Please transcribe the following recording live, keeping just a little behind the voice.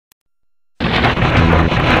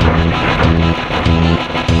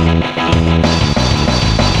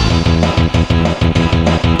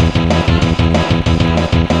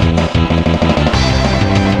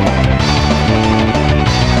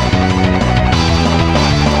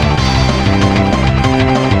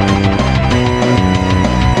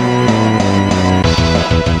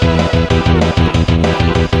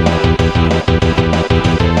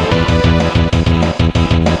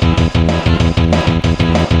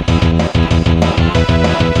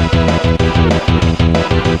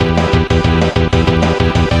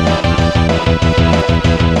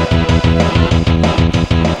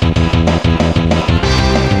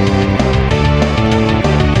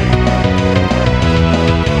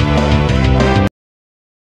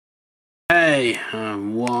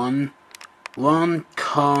one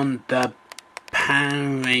con the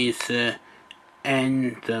Paraiser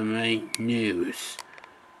and the news.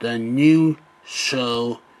 The new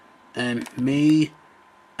show me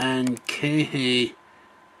and Katie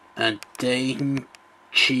and dating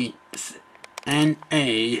cheats and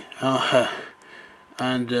and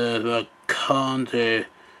the counter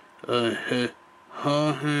her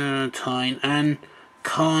time and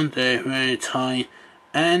counter her time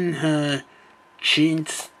and her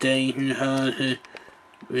cheats dating her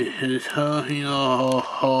with her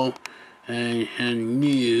whole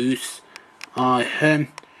news. I heard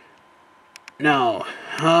now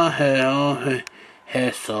her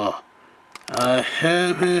saw. I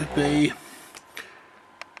heard her be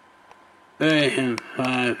very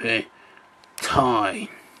time.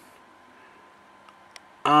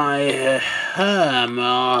 I heard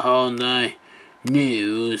on the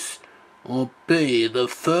news will be the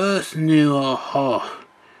first new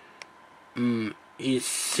you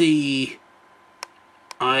see,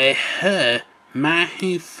 I heard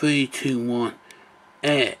Matthew 321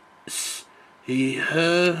 X. He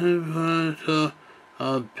heard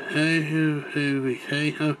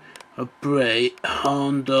a break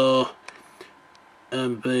on the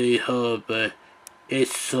behavior. It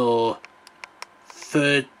saw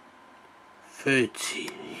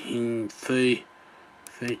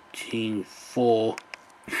 13.4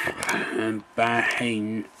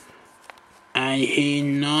 behind, and he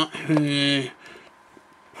not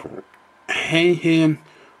him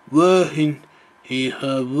working. He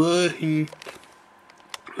heard working,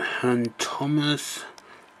 and Thomas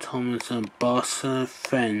and Bossa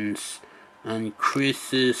friends and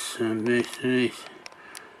Chris's and business.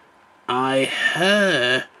 I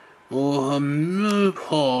heard or move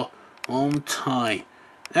on time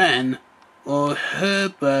and or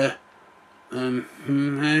Herbert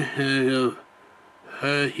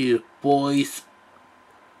her boys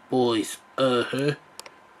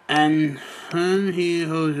and he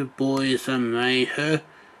the boys and made her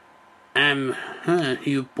and her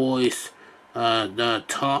boys the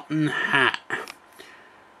Totten hat.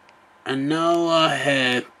 And now I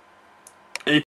have